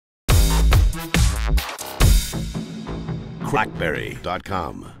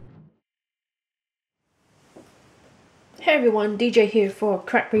CrackBerry.com. Hey everyone, DJ here for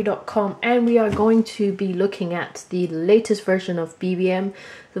CrackBerry.com, and we are going to be looking at the latest version of BBM,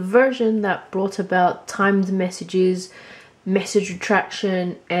 the version that brought about timed messages, message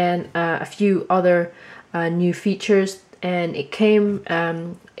retraction, and a few other new features. And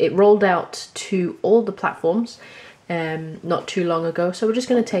it rolled out to all the platforms not too long ago. So we're just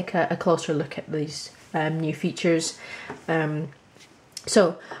going to take a closer look at these new features.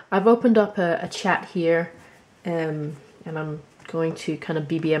 So I've opened up a chat here, and I'm going to kind of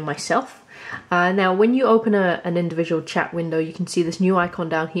BBM myself. Now when you open an individual chat window, you can see this new icon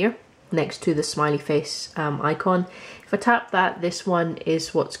down here next to the smiley face icon. If I tap that, this one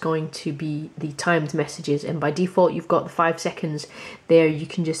is what's going to be the timed messages, and by default you've got the 5 seconds there. You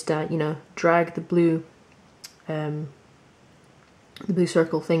can just you know, drag the blue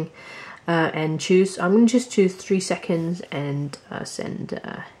circle thing and choose. I'm going to just choose 3 seconds and send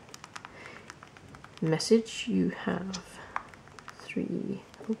a message. You have 3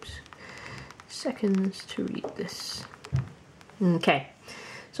 seconds to read this. Okay,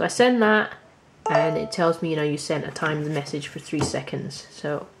 so I send that, and it tells me, you know, you sent a timed message for 3 seconds.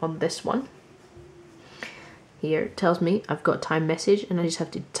 So on this one here, it tells me I've got time message, and I just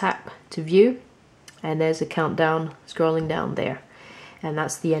have to tap to view, and there's a countdown scrolling down there, and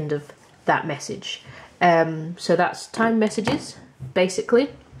that's the end of that message. So that's time messages basically,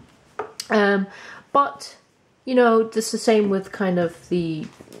 but you know, it's the same with kind of the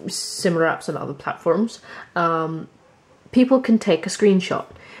similar apps on other platforms. People can take a screenshot.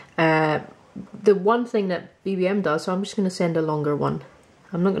 The one thing that BBM does, so I'm just going to send a longer one.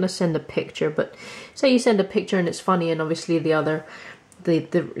 I'm not going to send a picture, but say you send a picture and it's funny, and obviously the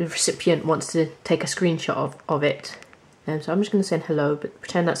recipient wants to take a screenshot of it. And so I'm just going to send hello, but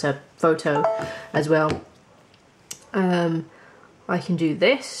pretend that's a photo as well. I can do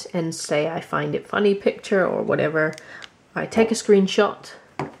this and say I find it funny picture or whatever. I take a screenshot,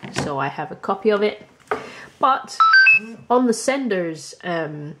 so I have a copy of it. But on the sender's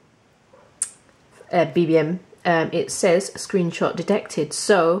BBM, it says screenshot detected.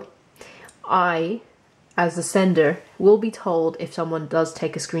 So I, as the sender, will be told if someone does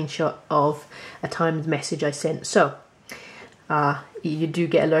take a screenshot of a timed message I sent. So you do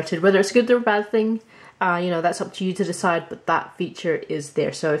get alerted. Whether it's a good or a bad thing, you know, that's up to you to decide, but that feature is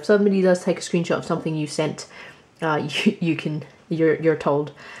there. So if somebody does take a screenshot of something you sent, you're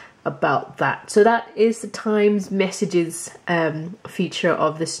told about that. So that is the timed messages feature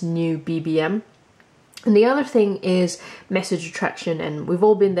of this new BBM. And the other thing is message retraction, and we've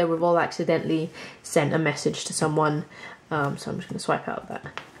all been there. We've all accidentally sent a message to someone. So I'm just going to swipe out that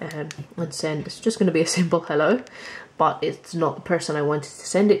and send. It's just going to be a simple hello, but it's not the person I wanted to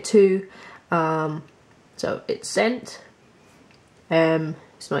send it to. So it's sent.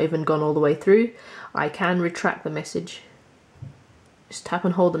 It's not even gone all the way through. I can retract the message. Just tap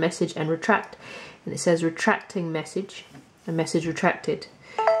and hold the message and retract, and it says retracting message, a message retracted.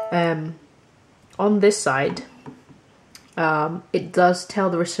 On this side, it does tell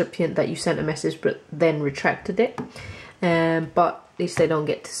the recipient that you sent a message but then retracted it, but at least they don't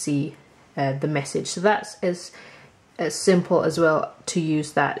get to see the message. So that's as simple as well to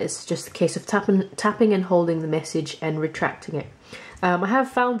use that. It's just a case of tapping and holding the message and retracting it. I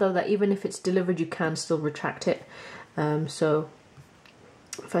have found though that even if it's delivered, you can still retract it. So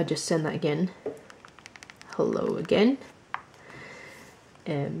if I just send that again, hello again,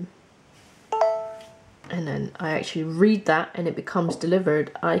 and then I actually read that and it becomes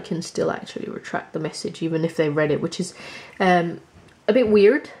delivered, I can still actually retract the message even if they read it, which is a bit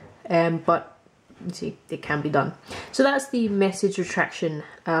weird, but you see, it can be done. So that's the message retraction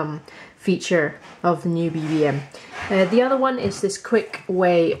feature of the new BBM. The other one is this quick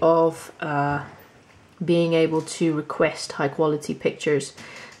way of being able to request high quality pictures.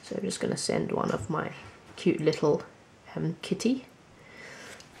 So I'm just going to send one of my cute little kitty,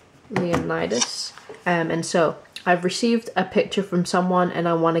 Leonidas. And so I've received a picture from someone and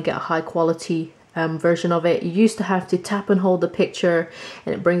I want to get a high quality version of it. You used to have to tap and hold the picture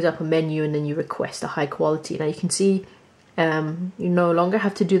and it brings up a menu and then you request a high quality. Now you can see you no longer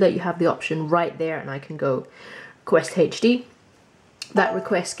have to do that. You have the option right there, and I can go request HD. That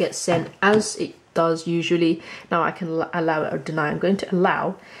request gets sent as it does usually. Now I can allow it or deny. I'm going to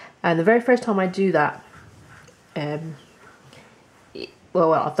allow, and the very first time I do that,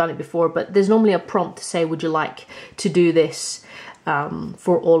 well, I've done it before, but there's normally a prompt to say, would you like to do this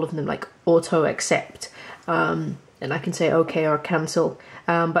for all of them, like auto accept, and I can say okay or cancel.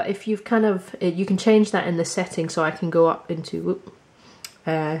 But if you've kind of, you can change that in the settings, so I can go up into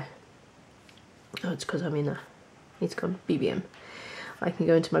Oh, it's because I'm in it's called BBM. I can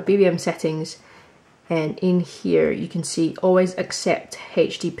go into my BBM settings, and in here you can see always accept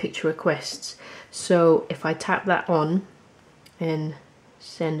HD picture requests. So if I tap that on and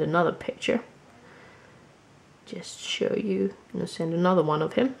send another picture, just show you, I'm gonna send another one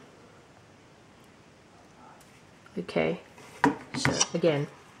of him. Okay, so again,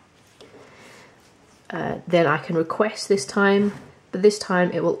 then I can request this time, but this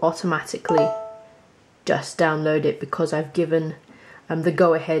time it will automatically just download it because I've given the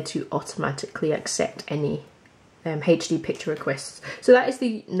go ahead to automatically accept any HD picture requests. So that is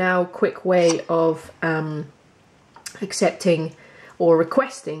the now quick way of accepting or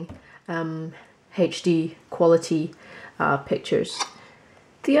requesting HD quality pictures.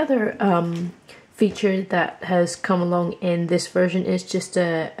 The other feature that has come along in this version is just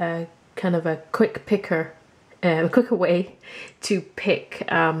a kind of a quicker way to pick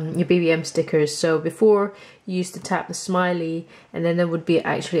your BBM stickers. So before you used to tap the smiley, and then there would be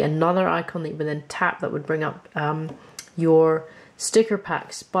actually another icon that you would then tap that would bring up your sticker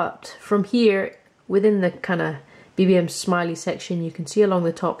packs. But from here, within the kind of BBM smiley section, you can see along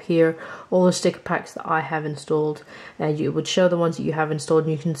the top here all the sticker packs that I have installed, and you would show the ones that you have installed,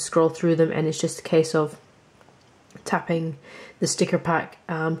 and you can scroll through them, and it's just a case of tapping the sticker pack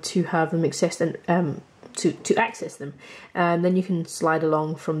to have them accessed and to access them, and then you can slide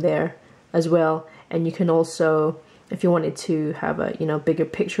along from there as well. And you can also, if you wanted to have a bigger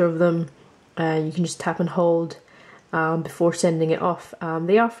picture of them, you can just tap and hold before sending it off.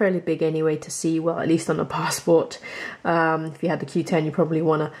 They are fairly big anyway to see, well, at least on a passport. If you had the Q10, you probably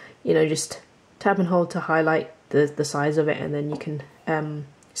want to just tap and hold to highlight the size of it, and then you can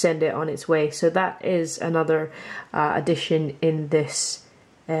send it on its way. So that is another addition in this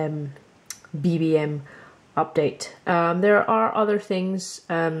BBM update. There are other things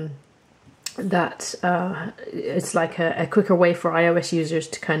that it's like a quicker way for iOS users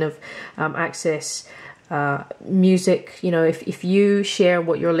to kind of access music. If you share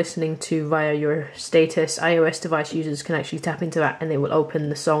what you're listening to via your status, iOS device users can actually tap into that, and they will open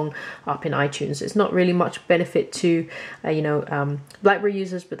the song up in iTunes. It's not really much benefit to BlackBerry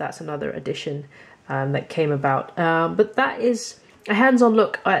users, but that's another addition that came about. But that is a hands-on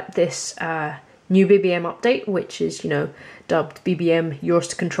look at this new BBM update, which is dubbed BBM Yours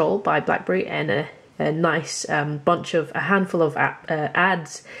to Control by BlackBerry, and a nice a handful of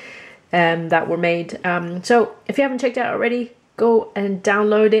ads that were made. So if you haven't checked it out already, go and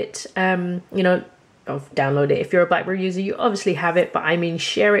download it. Download it. If you're a BlackBerry user, you obviously have it, but I mean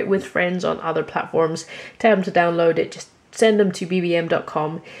share it with friends on other platforms. Tell them to download it. Just send them to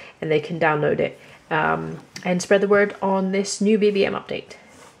bbm.com and they can download it and spread the word on this new BBM update.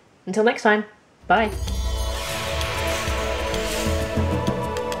 Until next time, bye.